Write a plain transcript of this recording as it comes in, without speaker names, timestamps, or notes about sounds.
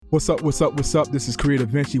What's up? This is Creative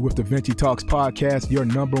Vinci with the Vinci Talks podcast, your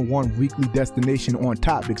number one weekly destination on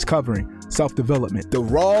topics covering self-development. The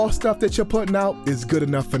raw stuff that you're putting out is good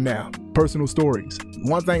enough for now. Personal stories.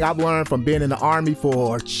 One thing I've learned from being in the Army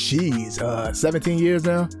for, 17 years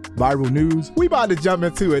now. Viral news. We about to jump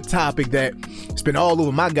into a topic that's been all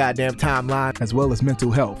over my goddamn timeline. As well as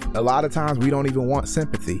mental health. A lot of times we don't even want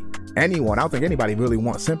sympathy. I don't think anybody really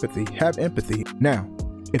wants sympathy. Have empathy. Now,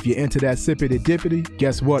 if you're into that sippity dippity,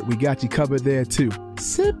 guess what? We got you covered there too.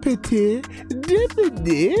 Sippity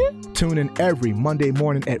dippity. Tune in every Monday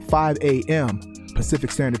morning at 5 a.m. Pacific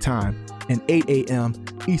Standard Time and 8 a.m.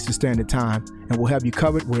 Eastern Standard Time, and we'll have you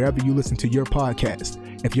covered wherever you listen to your podcast.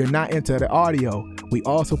 If you're not into the audio, we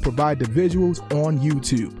also provide the visuals on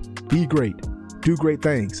YouTube. Be great. Do great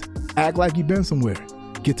things. Act like you've been somewhere.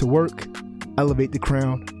 Get to work. Elevate the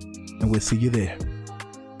crown. And we'll see you there.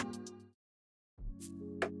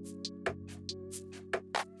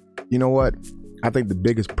 You know what? I think the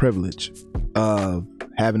biggest privilege of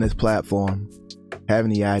having this platform,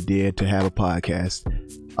 having the idea to have a podcast,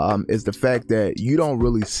 is the fact that you don't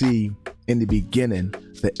really see in the beginning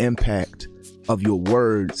the impact of your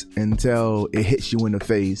words until it hits you in the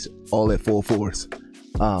face all at full force.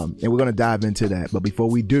 And we're going to dive into that. But before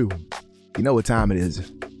we do, you know what time it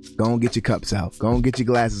is. Go and get your cups out. Go and get your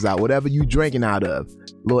glasses out. Whatever you drinking out of.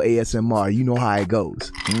 Little ASMR. You know how it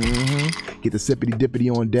goes. Get the sippity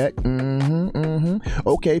dippity on deck.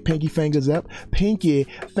 Okay, pinky fingers up. Pinky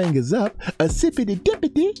fingers up. A sippity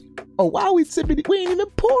dippity. Oh, why we sippity? We ain't even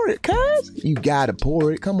pour it, cuz. You gotta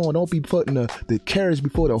pour it. Come on, don't be putting the carriage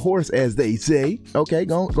before the horse, as they say. Okay,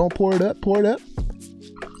 go pour it up. Pour it up.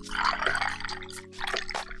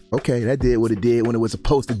 Okay, that did what it did when it was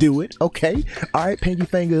supposed to do it. Okay. All right, pinky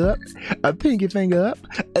finger up. A pinky finger up.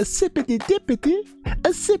 A sippity dippity. A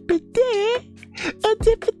sippity. A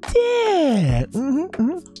dippity.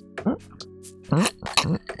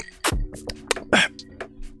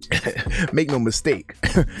 Make no mistake.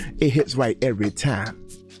 It hits right every time.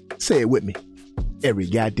 Say it with me. Every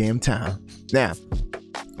goddamn time. Now,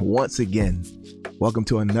 once again, welcome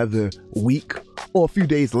to another week or a few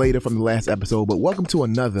days later from the last episode, but welcome to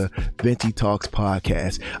another Vinci Talks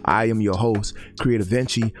podcast. I am your host, Creative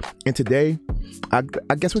Vinci, and today, I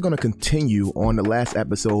guess we're going to continue on the last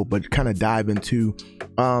episode, but kind of dive into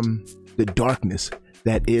the darkness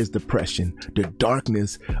that is depression, the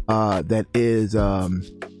darkness that is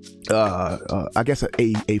I guess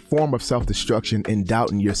a form of self-destruction in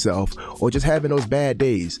doubting yourself or just having those bad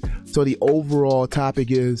days. So the overall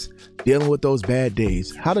topic is dealing with those bad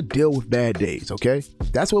days, how to deal with bad days. Okay,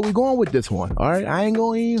 that's where we're going with this one. All right, I ain't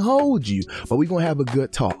gonna even hold you, but we're gonna have a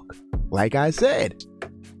good talk. Like I said,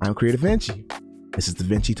 I'm Creative Vinci. This is the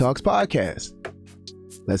Vinci Talks podcast.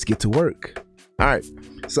 Let's get to work. All right,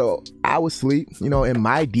 so I was asleep, in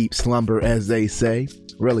my deep slumber, as they say.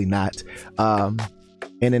 Really not.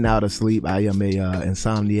 In and out of sleep. I am a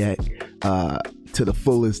insomniac to the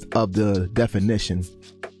fullest of the definition.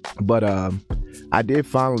 But I did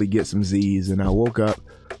finally get some Z's, and I woke up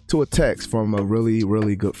to a text from a really,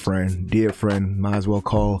 really good friend, dear friend. Might as well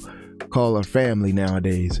call her family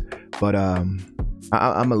nowadays. But I'm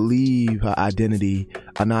gonna leave her identity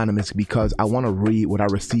anonymous because I want to read what I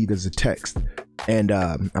received as a text. And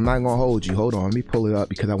I'm not gonna hold you. Hold on, let me pull it up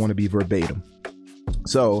because I want to be verbatim.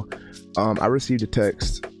 So I received a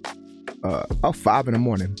text about 5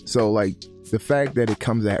 a.m. So like the fact that it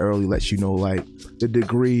comes that early lets you know like the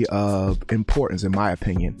degree of importance, in my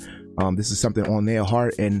opinion. This is something on their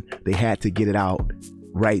heart and they had to get it out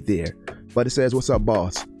right there. But it says, "What's up,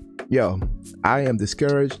 boss? Yo, I am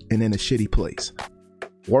discouraged and in a shitty place.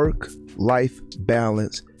 Work-life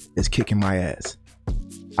balance is kicking my ass.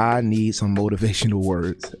 I need some motivational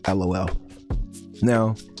words. LOL."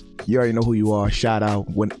 Now, you already know who you are. Shout out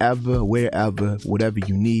whenever, wherever, whatever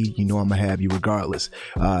you need. I'm gonna have you regardless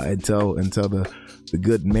until the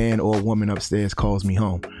good man or woman upstairs calls me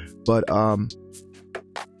home. But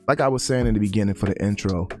like I was saying in the beginning for the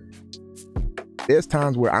intro, there's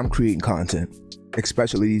times where I'm creating content,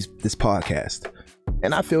 especially this podcast,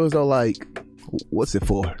 and I feel as though like, what's it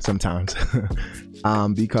for sometimes?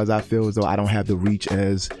 Because I feel as though I don't have the reach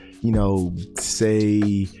as,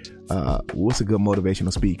 say, what's a good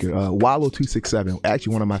motivational speaker? Wallow267,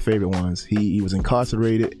 actually one of my favorite ones. He was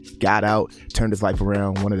incarcerated, got out, turned his life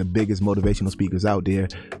around, one of the biggest motivational speakers out there.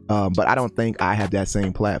 But I don't think I have that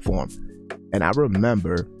same platform. And I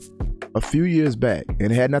remember a few years back,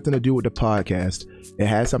 and it had nothing to do with the podcast. It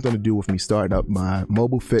had something to do with me starting up my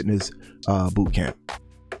mobile fitness boot camp.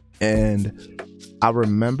 And I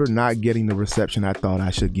remember not getting the reception I thought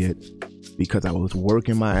I should get because I was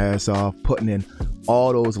working my ass off, putting in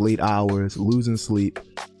all those late hours, losing sleep.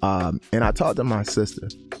 And I talked to my sister,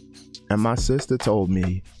 and my sister told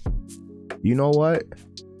me, you know what?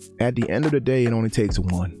 At the end of the day, it only takes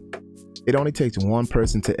one. It only takes one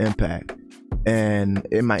person to impact. And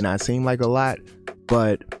it might not seem like a lot,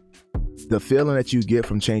 but the feeling that you get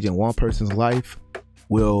from changing one person's life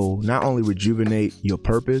will not only rejuvenate your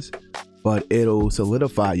purpose, but it'll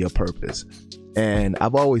solidify your purpose. And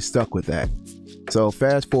I've always stuck with that. So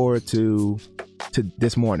fast forward to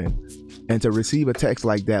this morning, and to receive a text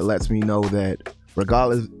like that lets me know that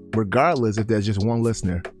regardless if there's just one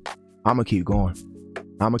listener, I'm gonna keep going.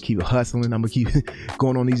 I'm gonna keep hustling. I'm gonna keep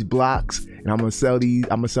going on these blocks, and I'm gonna sell these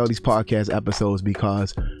podcast episodes,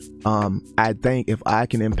 because I think if I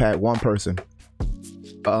can impact one person,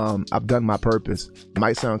 I've done my purpose.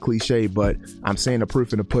 Might sound cliche, but I'm seeing the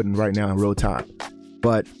proof in the pudding right now in real time.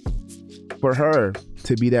 But for her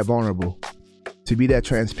to be that vulnerable, to be that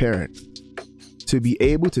transparent, to be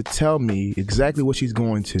able to tell me exactly what she's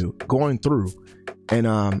going through,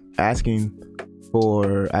 and asking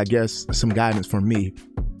for, I guess, some guidance from me,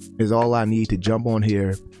 is all I need to jump on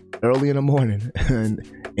here early in the morning and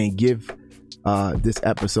give this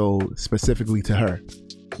episode specifically to her.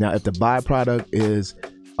 Now, if the byproduct is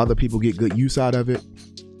other people get good use out of it,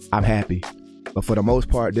 I'm happy. But for the most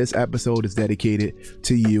part, this episode is dedicated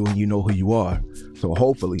to you, and you know who you are. So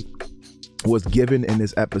hopefully what's given in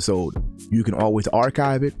this episode, you can always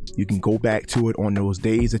archive it. You can go back to it on those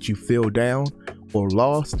days that you feel down or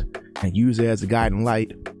lost, and use it as a guiding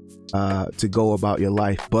light to go about your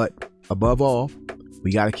life. But above all,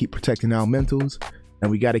 we got to keep protecting our mentals, and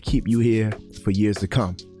we got to keep you here for years to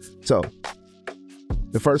come. So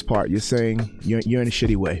the first part, you're saying you're in a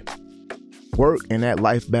shitty way. Work and that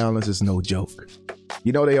life balance is no joke.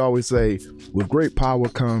 You know, they always say, with great power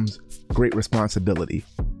comes great responsibility.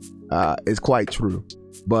 It's quite true.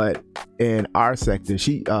 But in our sector,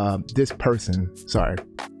 this person is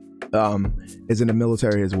in the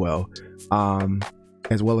military as well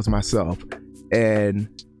as myself. And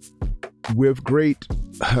with great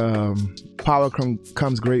power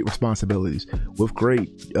comes great responsibilities. With great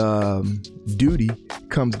duty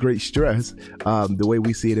comes great stress, the way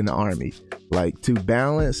we see it in the Army. Like, to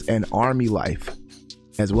balance an Army life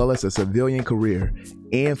as well as a civilian career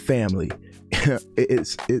and family,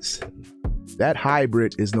 it's that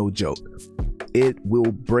hybrid is no joke. It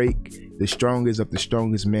will break the strongest of the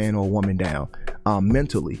strongest man or woman down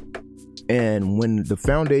mentally. And when the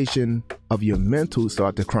foundation of your mental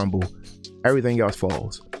start to crumble, everything else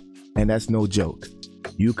falls. And that's no joke.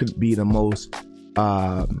 You could be the most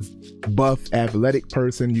buff, athletic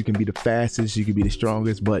person. You can be the fastest. You can be the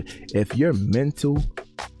strongest. But if your mental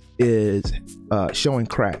is showing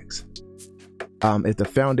cracks, if the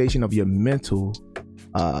foundation of your mental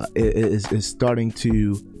is starting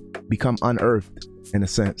to become unearthed, in a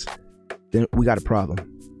sense, then we got a problem.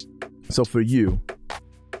 So for you,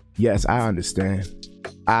 yes, I understand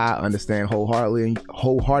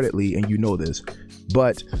wholeheartedly, and you know this,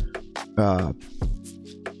 but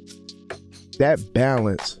that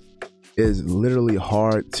balance is literally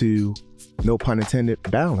hard to, no pun intended,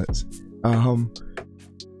 balance.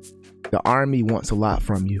 The Army wants a lot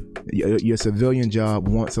from you. Your civilian job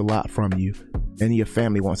wants a lot from you, and your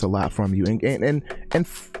family wants a lot from you, and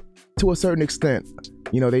to a certain extent,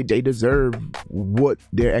 you know, they deserve what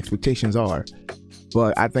their expectations are.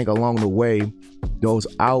 But I think along the way, those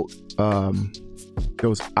outward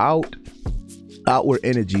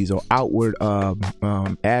energies or outward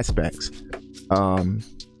aspects,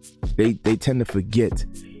 they tend to forget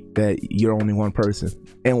that you're only one person,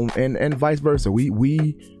 and vice versa.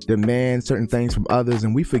 We demand certain things from others,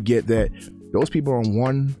 and we forget that those people are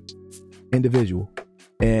one individual.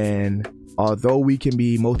 And although we can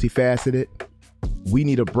be multifaceted, we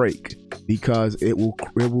need a break, because it will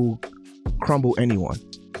crumble anyone.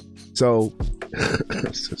 So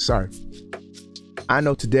sorry. I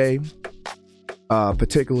know today,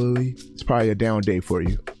 particularly, it's probably a down day for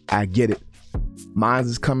you. I get it. Mine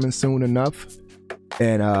is coming soon enough,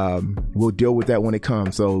 and we'll deal with that when it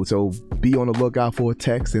comes. So be on the lookout for a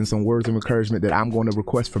text and some words of encouragement that I'm going to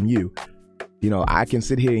request from you. You know, I can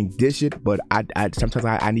sit here and dish it, but I sometimes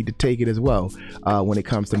I need to take it as well when it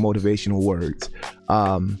comes to motivational words,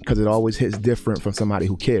 because it always hits different from somebody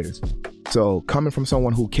who cares. So coming from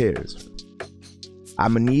someone who cares,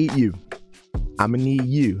 I'm gonna need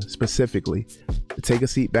you specifically to take a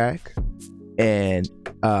seat back, and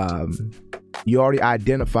you already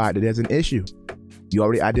identified that there's an issue. You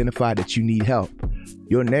already identified that you need help.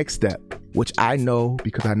 Your next step, which I know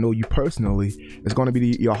because I know you personally, is going to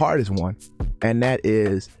be your hardest one. And that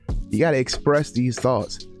is, you got to express these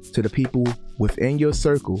thoughts to the people within your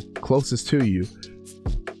circle closest to you,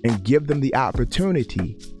 and give them the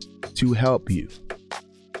opportunity to help you.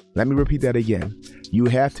 Let me repeat that again. You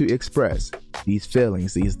have to express these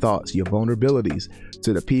feelings, these thoughts, your vulnerabilities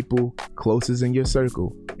to the people closest in your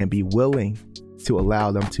circle and be willing to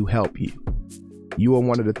allow them to help you. You are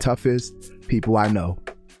one of the toughest people I know.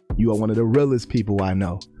 You are one of the realest people I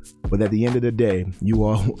know. But at the end of the day, you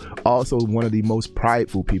are also one of the most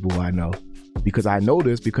prideful people I know. Because I know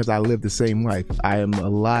this because I live the same life. I am a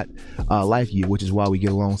lot like you, which is why we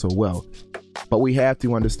get along so well. But we have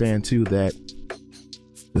to understand too that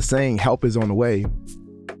the saying help is on the way,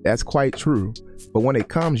 that's quite true. But when it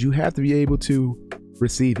comes, you have to be able to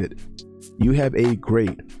receive it. You have a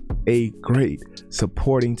great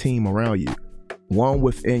supporting team around you. One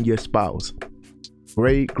within your spouse.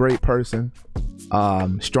 Great person,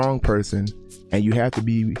 strong person. And you have to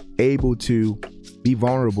be able to be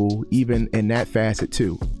vulnerable even in that facet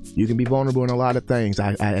too. You can be vulnerable in a lot of things.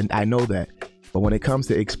 I know that. But when it comes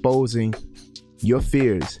to exposing your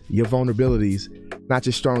fears, your vulnerabilities, not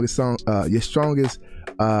your strongest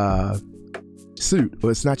suit,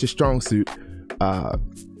 or it's not your strong suit,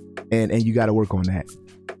 and you got to work on that.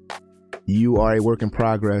 You are a work in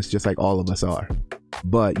progress, just like all of us are,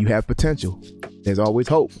 but you have potential. There's always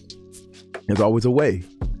hope. There's always a way.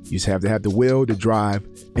 You just have to have the will, the drive,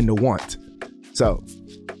 and the want. So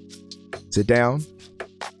sit down,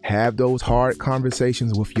 have those hard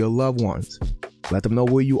conversations with your loved ones. Let them know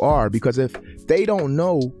where you are, because if they don't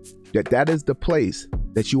know that is the place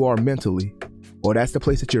that you are mentally, or that's the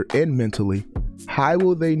place that you're in mentally, how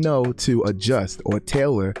will they know to adjust or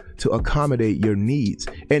tailor to accommodate your needs?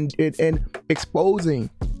 And exposing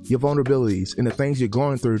your vulnerabilities and the things you're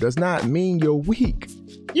going through does not mean you're weak.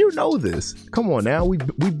 You know this. Come on now.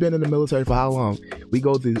 We've been in the military for how long? We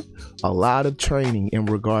go through a lot of training in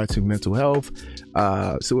regard to mental health,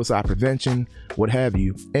 suicide prevention, what have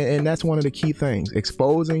you. And that's one of the key things.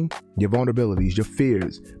 Exposing your vulnerabilities, your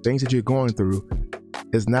fears, things that you're going through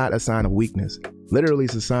is not a sign of weakness. Literally,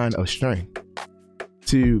 it's a sign of strength.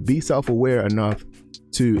 To be self-aware enough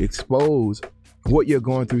to expose what you're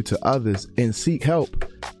going through to others and seek help.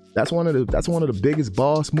 That's one of the biggest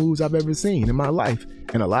boss moves I've ever seen in my life.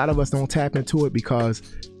 And a lot of us don't tap into it because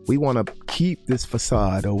we want to keep this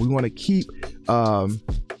facade, or we want to keep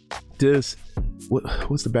this,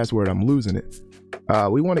 what's the best word? I'm losing it.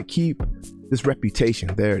 We want to keep this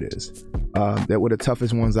reputation. There it is. That we're the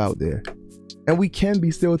toughest ones out there. And we can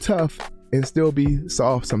be still tough and still be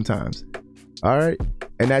soft sometimes. All right.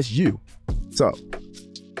 And that's you. So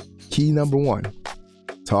key number 1,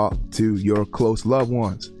 talk to your close loved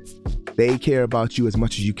ones. They care about you as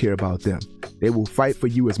much as you care about them. They will fight for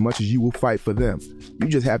you as much as you will fight for them. You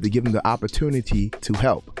just have to give them the opportunity to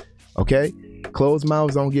help. Okay? Closed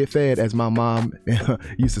mouths don't get fed, as my mom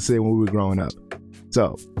used to say when we were growing up.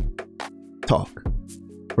 So, talk.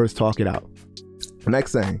 First, talk it out.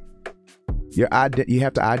 Next thing, you have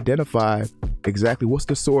to identify exactly what's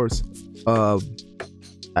the source of,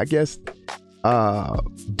 I guess,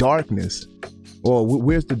 darkness, or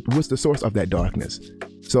what's the source of that darkness.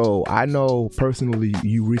 So I know personally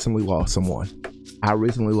you recently lost someone. I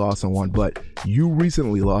recently lost someone, but you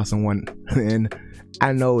recently lost someone, and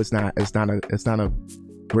I know it's not a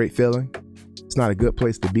great feeling. It's not a good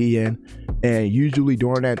place to be in. And usually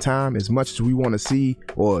during that time, as much as we want to see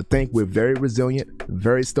or think we're very resilient,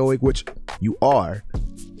 very stoic, which you are,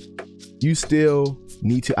 you still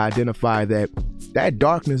need to identify that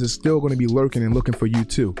darkness is still going to be lurking and looking for you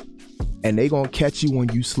too. And they going to catch you when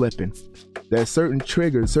you slipping. There's certain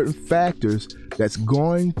triggers, certain factors that's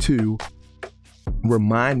going to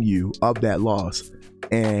remind you of that loss.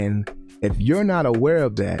 And if you're not aware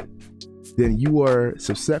of that, then you are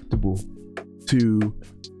susceptible to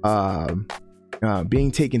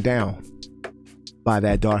being taken down by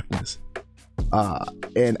that darkness.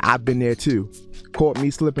 And I've been there too. Caught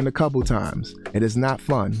me slipping a couple times. It is not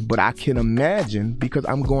fun, but I can imagine, because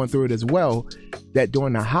I'm going through it as well, that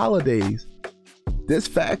during the holidays, this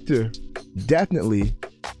factor definitely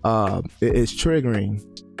is triggering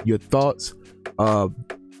your thoughts of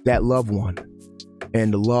that loved one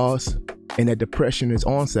and the loss, and that depression is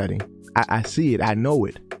onsetting. I see it. I know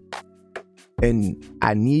it. And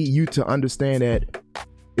I need you to understand that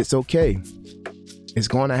it's okay. It's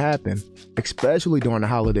going to happen, especially during the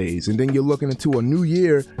holidays. And then you're looking into a new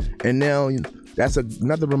year, and now that's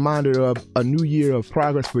another reminder of a new year of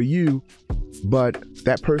progress for you. But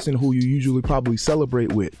that person who you usually probably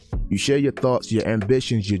celebrate with, you share your thoughts, your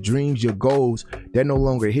ambitions, your dreams, your goals, they're no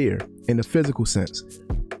longer here in the physical sense.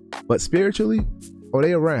 But spiritually,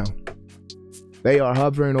 they around. They are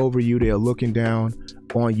hovering over you. They are looking down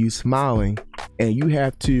on you, smiling. And you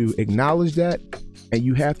have to acknowledge that, and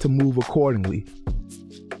you have to move accordingly.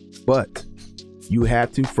 But you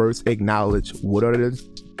have to first acknowledge what are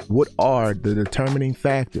the determining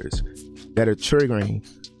factors that are triggering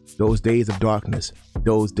those days of darkness,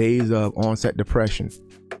 those days of onset depression.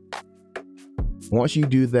 Once you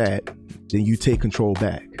do that, then you take control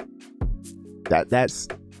back. That's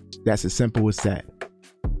as simple as that.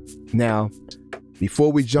 Now,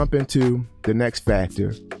 before we jump into the next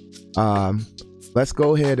factor, let's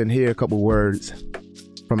go ahead and hear a couple words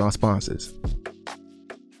from our sponsors.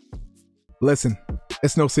 Listen,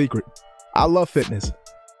 it's no secret. I love fitness,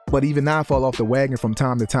 but even I fall off the wagon from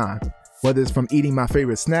time to time. Whether it's from eating my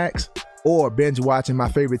favorite snacks or binge watching my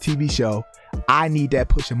favorite TV show, I need that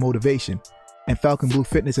push of motivation. And Falcon Blue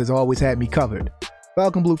Fitness has always had me covered.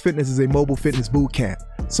 Falcon Blue Fitness is a mobile fitness boot camp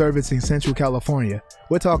servicing Central California.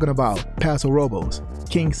 We're talking about Paso Robles,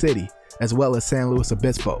 King City, as well as San Luis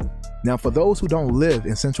Obispo. Now, for those who don't live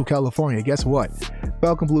in Central California, guess what?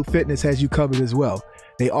 Falcon Blue Fitness has you covered as well.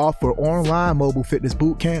 They offer online mobile fitness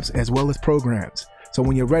boot camps as well as programs. So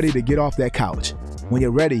when you're ready to get off that couch, when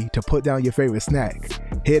you're ready to put down your favorite snack,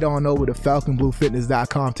 head on over to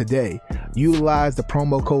falconbluefitness.com today. Utilize the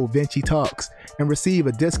promo code VinciTalks and receive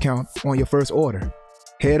a discount on your first order.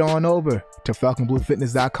 Head on over to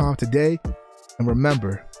falconbluefitness.com today. And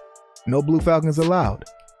remember, no Blue Falcons allowed.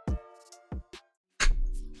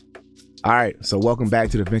 All right, so welcome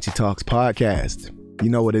back to the Vinci Talks podcast. You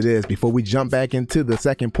know what it is. Before we jump back into the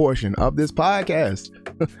second portion of this podcast,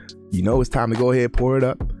 you know it's time to go ahead, pour it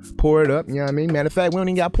up. Pour it up, you know what I mean? Matter of fact, we don't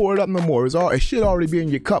even got to pour it up no more. It should already be in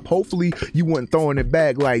your cup. Hopefully, you weren't throwing it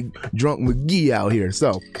back like Drunk McGee out here.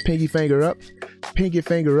 So, pinky finger up,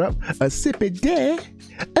 a sip it there,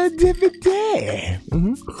 a dip it there.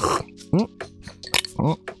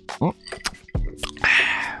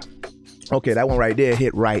 Okay, that one right there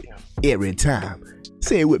hit right every time.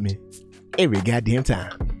 Say it with me. Every goddamn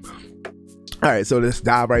time. All right, so let's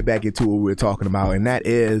dive right back into what we were talking about, and that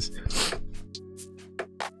is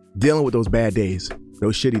dealing with those bad days,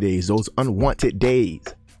 those shitty days, those unwanted days.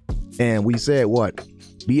 And we said what?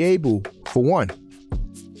 Be able, for one,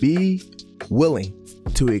 be willing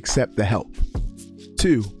to accept the help.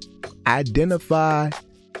 2, identify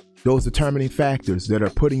those determining factors that are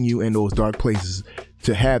putting you in those dark places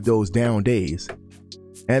to have those down days.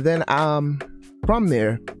 And then from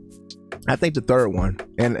there, I think the third one,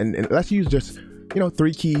 and let's use just,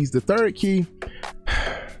 3 keys. The third key,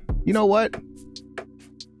 you know what?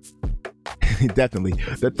 Definitely.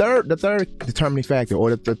 The third determining factor,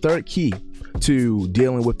 or the third key to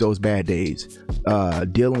dealing with those bad days,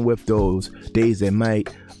 dealing with those days that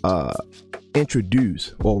might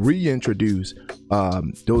introduce or reintroduce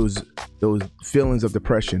those feelings of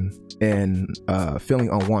depression and feeling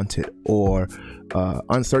unwanted or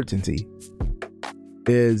uncertainty,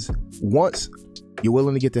 is once you're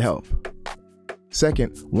willing to get the help.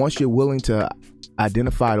 Second, once you're willing to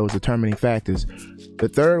identify those determining factors, the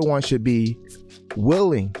third one should be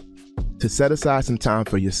willing to set aside some time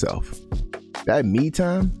for yourself. That me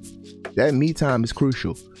time is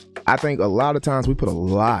crucial. I think a lot of times we put a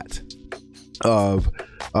lot of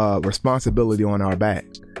responsibility on our back,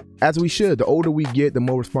 as we should. The older we get, the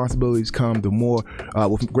more responsibilities come, the more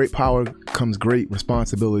with great power comes great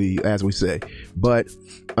responsibility, as we say. But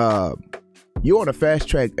you're on a fast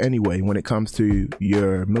track anyway when it comes to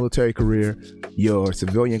your military career, your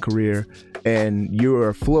civilian career, and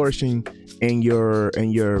you're flourishing in your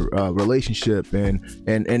relationship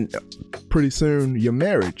and pretty soon your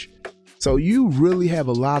marriage. So you really have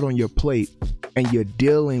a lot on your plate, and you're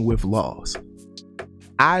dealing with loss.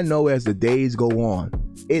 I know as the days go on,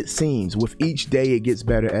 it seems with each day it gets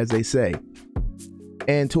better, as they say.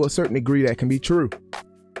 And to a certain degree, that can be true.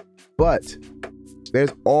 But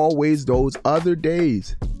there's always those other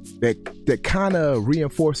days that kind of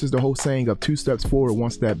reinforces the whole saying of 2 steps forward,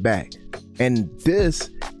 1 step back. And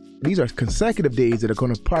these are consecutive days that are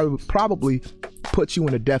going to probably put you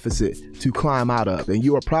in a deficit to climb out of. And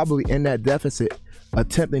you are probably in that deficit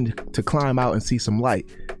attempting to climb out and see some light.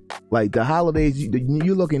 Like the holidays,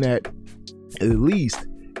 you're looking at least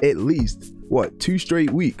what, 2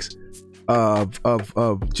 straight weeks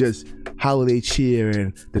of just holiday cheer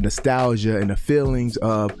and the nostalgia and the feelings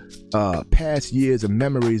of past years of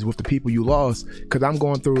memories with the people you lost, because I'm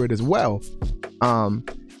going through it as well.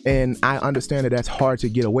 And I understand that that's hard to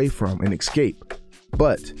get away from and escape,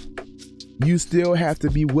 but you still have to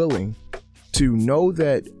be willing to know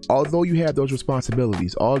that although you have those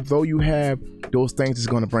responsibilities, although you have those things that's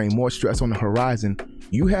going to bring more stress on the horizon,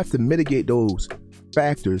 you have to mitigate those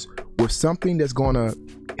factors with something that's going to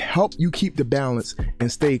help you keep the balance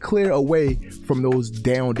and stay clear away from those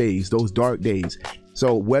down days, those dark days.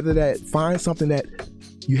 So whether that, find something that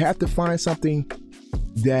you have to find something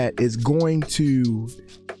that is going to,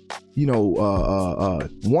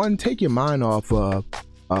 one, take your mind off the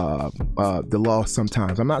loss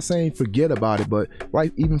sometimes. I'm not saying forget about it, but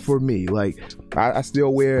like even for me, like I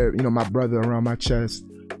still wear, my brother around my chest,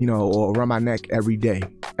 or around my neck every day.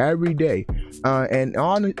 And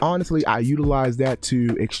honestly, I utilize that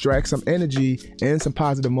to extract some energy and some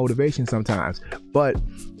positive motivation sometimes. But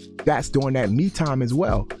that's during that me time as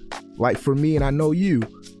well. Like for me, and I know you,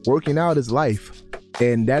 working out is life.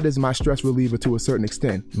 And that is my stress reliever to a certain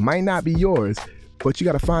extent. Might not be yours, but you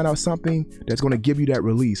got to find out something that's going to give you that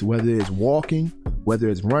release, whether it's walking, whether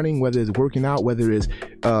it's running, whether it's working out, whether it's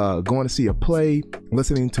going to see a play,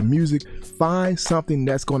 listening to music. Find something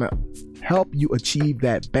that's going to help you achieve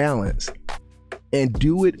that balance, and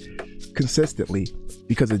do it consistently,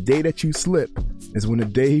 because the day that you slip is when the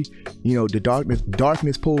day, the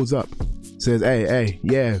darkness pulls up, says, hey,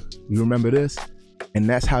 yeah, you remember this? And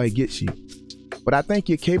that's how it gets you. But I think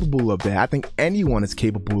you're capable of that. I think anyone is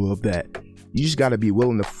capable of that. You just got to be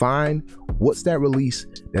willing to find what's that release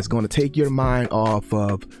that's going to take your mind off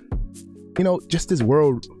of, just this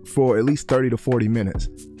world for at least 30 to 40 minutes,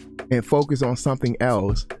 and focus on something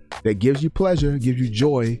else that gives you pleasure, gives you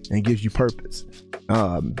joy, and gives you purpose.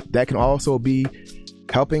 That can also be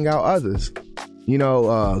helping out others.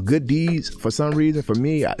 Good deeds, for some reason, for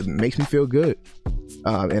me, it makes me feel good.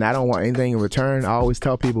 And I don't want anything in return. I always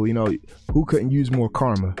tell people, who couldn't use more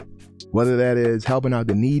karma? Whether that is helping out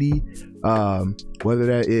the needy, whether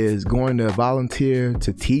that is going to volunteer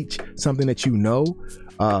to teach something that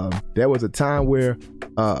there was a time where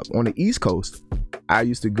on the East Coast, I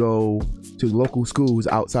used to go to local schools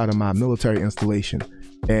outside of my military installation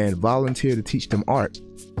and volunteer to teach them art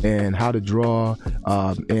and how to draw,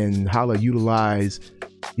 and how to utilize,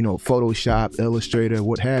 Photoshop, Illustrator,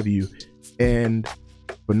 what have you. And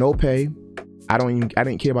for no pay, I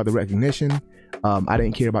didn't care about the recognition. I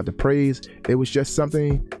didn't care about the praise. It was just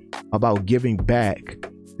something about giving back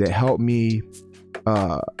that helped me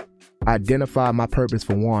identify my purpose,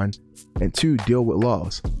 for one, and two, deal with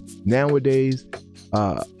loss. Nowadays,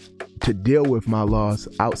 to deal with my loss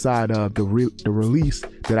outside of the release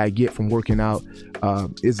that I get from working out,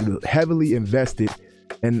 is heavily invested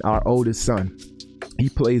in our oldest son. He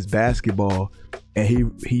plays basketball, and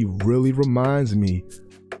he really reminds me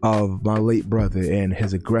of my late brother and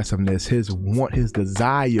his aggressiveness, his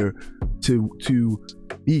desire to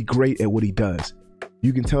be great at what he does.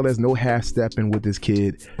 You can tell there's no half stepping with this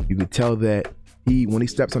kid. You can tell that when he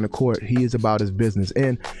steps on the court, he is about his business,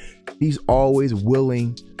 and he's always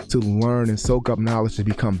willing to learn and soak up knowledge to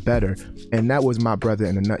become better. And that was my brother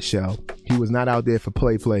in a nutshell. He was not out there for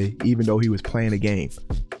play, even though he was playing a game.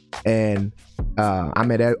 And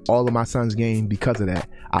I'm at all of my son's game because of that.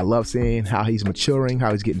 I love seeing how he's maturing,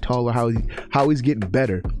 how he's getting taller, how he's getting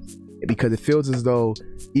better, because it feels as though,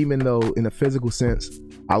 even though in a physical sense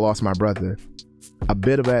I lost my brother, a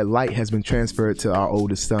bit of that light has been transferred to our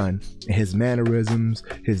oldest son, and his mannerisms,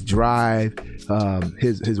 his drive,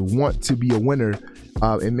 his want to be a winner.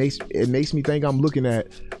 It makes me think I'm looking at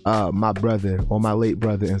my brother or my late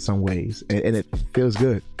brother in some ways, and it feels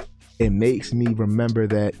good. It makes me remember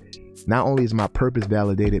that not only is my purpose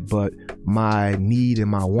validated, but my need and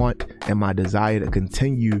my want and my desire to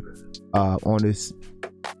continue on this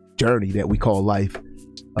journey that we call life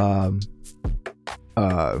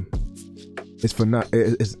it's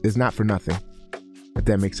not for nothing, if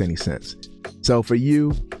that makes any sense. So for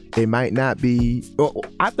you, it might not be,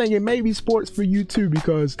 I think it may be sports for you too,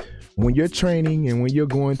 because when you're training and when you're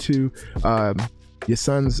going to your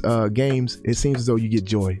son's games, it seems as though you get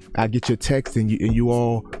joy. I get your text and you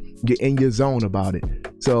all get in your zone about it.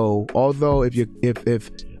 So although if your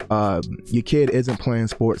kid isn't playing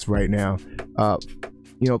sports right now,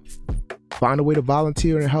 find a way to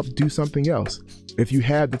volunteer and help do something else if you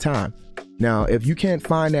have the time. Now, if you can't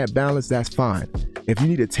find that balance, that's fine. If you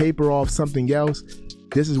need to taper off something else,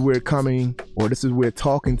 this is where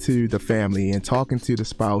talking to the family and talking to the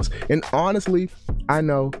spouse. And honestly, I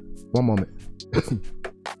know, one moment,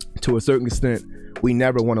 to a certain extent, we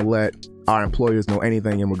never want to let our employers know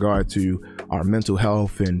anything in regard to our mental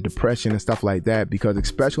health and depression and stuff like that, because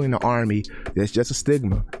especially in the Army, there's just a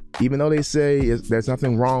stigma. Even though they say there's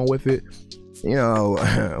nothing wrong with it,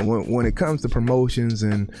 when it comes to promotions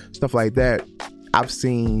and stuff like that, I've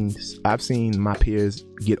seen my peers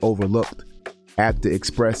get overlooked after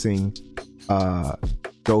expressing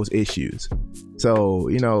those issues. So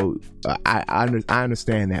I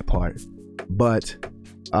understand that part, but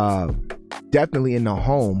definitely in the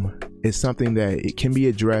home is something that it can be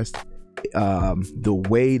addressed. The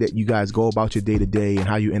way that you guys go about your day to day and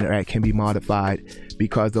how you interact can be modified,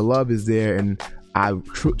 because the love is there, and I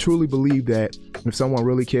truly believe that if someone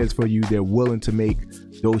really cares for you, they're willing to make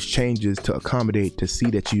those changes to accommodate, to see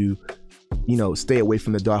that you stay away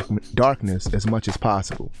from the darkness as much as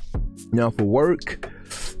possible. Now for work,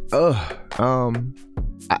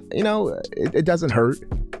 it doesn't hurt.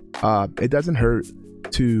 It doesn't hurt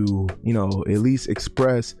to, at least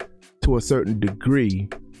express to a certain degree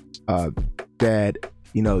that,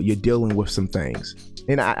 you're dealing with some things.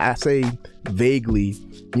 And I say vaguely,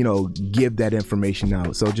 give that information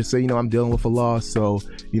out. So just say, I'm dealing with a loss. So,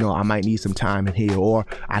 I might need some time in here, or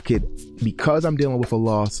I could, because I'm dealing with a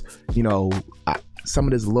loss, some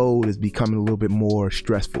of this load is becoming a little bit more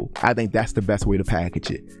stressful. I think that's the best way to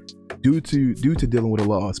package it due to dealing with a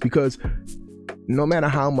loss, because no matter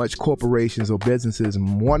how much corporations or businesses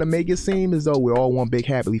want to make it seem as though we're all one big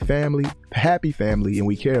happy family, and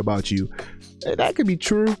we care about you, that could be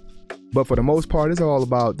true. But for the most part, it's all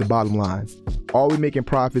about the bottom line. Are we making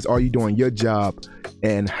profits? Are you doing your job?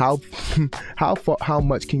 And how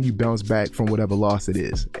much can you bounce back from whatever loss it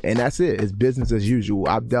is? And that's it. It's business as usual.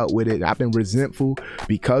 I've dealt with it. I've been resentful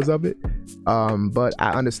because of it. But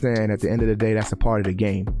I understand at the end of the day, that's a part of the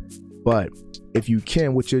game. But if you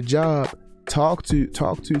can, with your job, talk to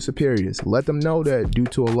superiors. Let them know that due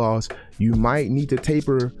to a loss, you might need to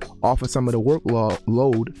taper off of some of the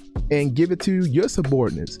workload and give it to your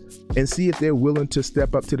subordinates and see if they're willing to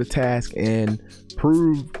step up to the task and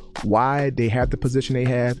prove why they have the position they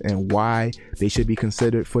have and why they should be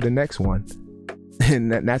considered for the next one.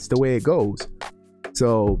 And that's the way it goes.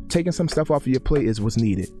 So taking some stuff off of your plate is what's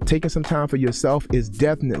needed. Taking some time for yourself is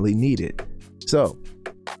definitely needed. So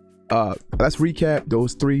let's recap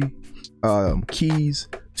those 3 keys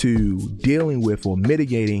to dealing with or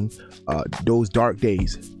mitigating those dark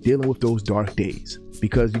days, dealing with those dark days,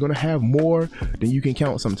 because you're going to have more than you can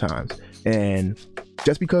count sometimes. And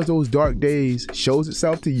just because those dark days shows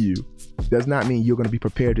itself to you does not mean you're going to be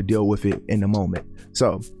prepared to deal with it in the moment.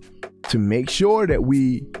 So to make sure that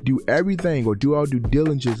we do everything or do our due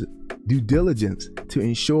diligence to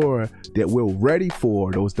ensure that we're ready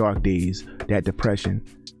for those dark days, that depression,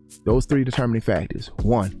 those 3 determining factors.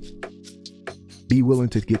 1, be willing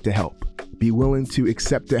to get the help. Be willing to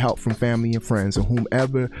accept the help from family and friends or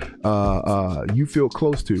whomever you feel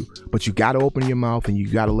close to, but you got to open your mouth and you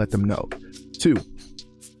got to let them know. 2,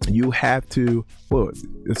 you have to,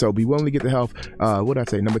 so be willing to get the help. What did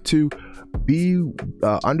I say? Number 2,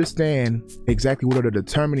 understand exactly what are the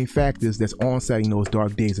determining factors that's onsetting those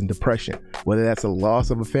dark days and depression, whether that's a loss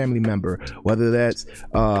of a family member, whether that's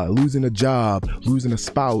losing a job, losing a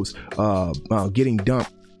spouse, getting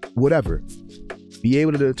dumped, whatever. Be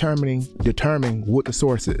able to determine what the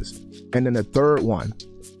source is. And then the 3rd one,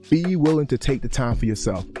 be willing to take the time for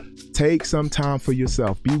yourself. Take some time for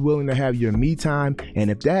yourself. Be willing to have your me time.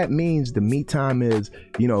 And if that means the me time is,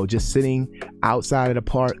 just sitting outside of the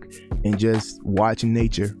park and just watching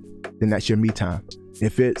nature, then that's your me time.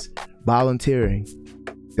 If it's volunteering,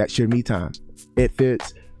 that's your me time. If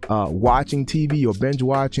it's watching TV or binge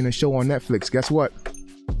watching a show on Netflix, guess what?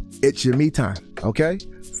 It's your me time. Okay?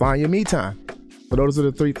 Find your me time. So those are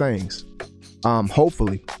the 3 things.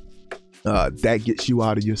 Hopefully that gets you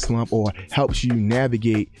out of your slump or helps you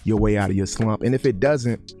navigate your way out of your slump. And if it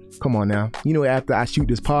doesn't, come on now. After I shoot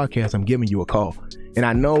this podcast, I'm giving you a call. And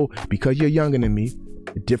I know because you're younger than me,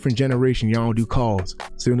 a different generation, y'all don't do calls.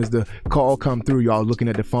 As soon as the call come through, y'all looking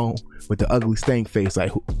at the phone with the ugly stank face,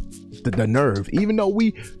 like the nerve. Even though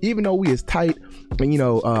we as tight and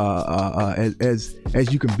as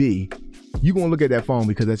you can be, you're going to look at that phone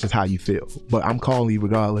because that's just how you feel. But I'm calling you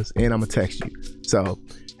regardless, and I'm going to text you. So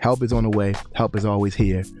help is on the way. Help is always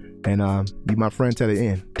here. And you my friend to the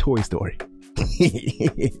end. Toy Story.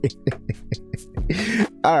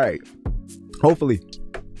 All right. Hopefully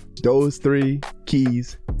those 3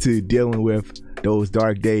 keys to dealing with those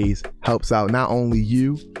dark days helps out not only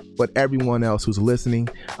you, but everyone else who's listening.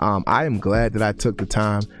 I am glad that I took the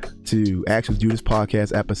time to actually do this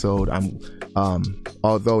podcast episode.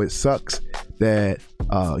 Although it sucks that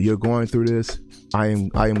you're going through this, I am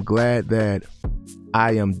glad that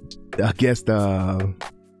I'm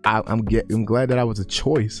glad that I was a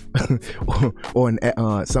choice or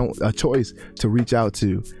a choice to reach out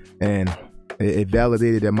to, and it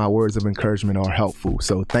validated that my words of encouragement are helpful.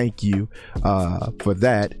 So thank you for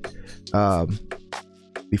that.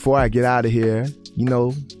 Before I get out of here,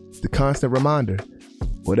 the constant reminder,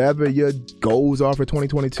 whatever your goals are for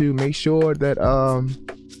 2022, make sure that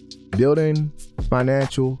building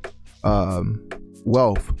financial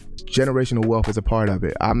wealth, generational wealth is a part of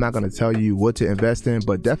it. I'm not going to tell you what to invest in,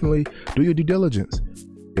 but definitely do your due diligence.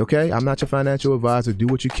 Okay? I'm not your financial advisor. Do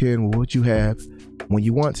what you can with what you have when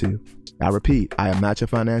you want to. I repeat, I am not your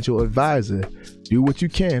financial advisor. Do what you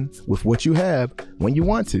can with what you have when you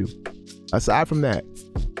want to. Aside from that,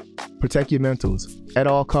 protect your mentals at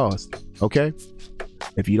all costs, okay?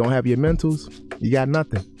 If you don't have your mentals, you got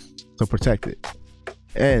nothing. So protect it.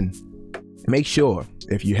 And make sure,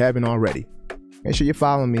 if you haven't already, make sure you're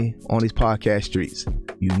following me on these podcast streets.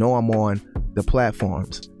 You know I'm on the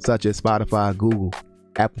platforms such as Spotify, Google,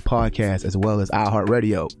 Apple Podcasts, as well as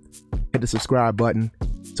iHeartRadio. Hit the subscribe button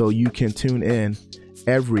so you can tune in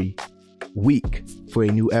every week for a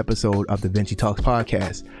new episode of the Vinci Talks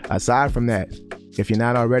podcast. Aside from that, if you're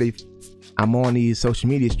not already, I'm on these social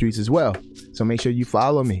media streets as well. So make sure you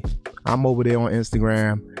follow me. I'm over there on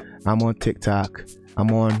Instagram. I'm on TikTok.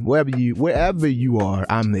 I'm on wherever you are,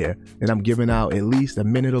 I'm there. And I'm giving out at least a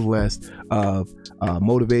minute or less of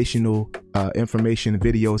motivational information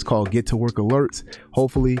videos called Get to Work Alerts.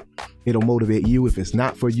 Hopefully it'll motivate you. If it's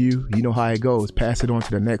not for you, you know how it goes. Pass it on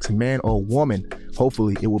to the next man or woman.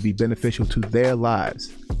 Hopefully it will be beneficial to their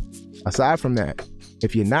lives. Aside from that,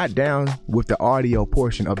 if you're not down with the audio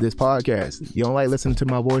portion of this podcast, you don't like listening to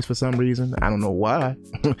my voice for some reason, I don't know why,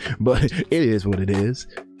 but it is what it is.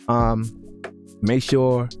 Make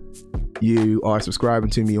sure you are subscribing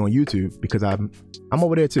to me on YouTube because I'm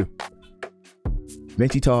over there too.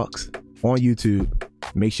 Vinci Talks on YouTube.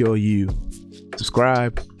 Make sure you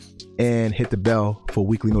subscribe and hit the bell for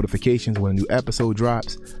weekly notifications when a new episode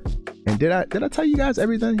drops. And did I tell you guys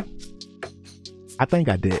everything? I think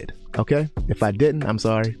I did. Okay? If I didn't, I'm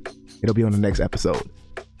sorry. It'll be on the next episode.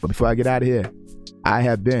 But before I get out of here, I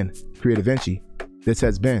have been Creative Vinci. This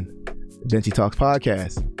has been the Vinci Talks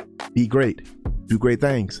podcast. Be great. Do great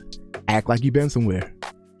things. Act like you've been somewhere.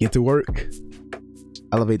 Get to work.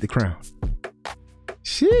 Elevate the crown.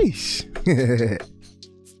 Sheesh.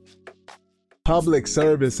 Public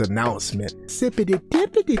service announcement. Sippity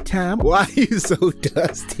dippity time. Why are you so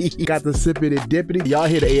dusty? Got the sippity dippity. Y'all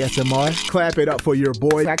hear the ASMR? Clap it up for your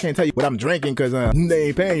boy. I can't tell you what I'm drinking because they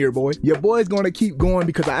ain't paying your boy. Your boy's going to keep going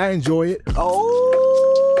because I enjoy it.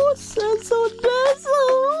 Oh, sizzle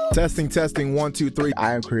dizzle. Testing, 1, 2, 3.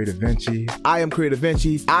 I am Creative Vinci. I am Creative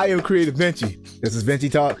Vinci. I am Creative Vinci. This is Vinci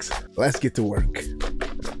Talks. Let's get to work.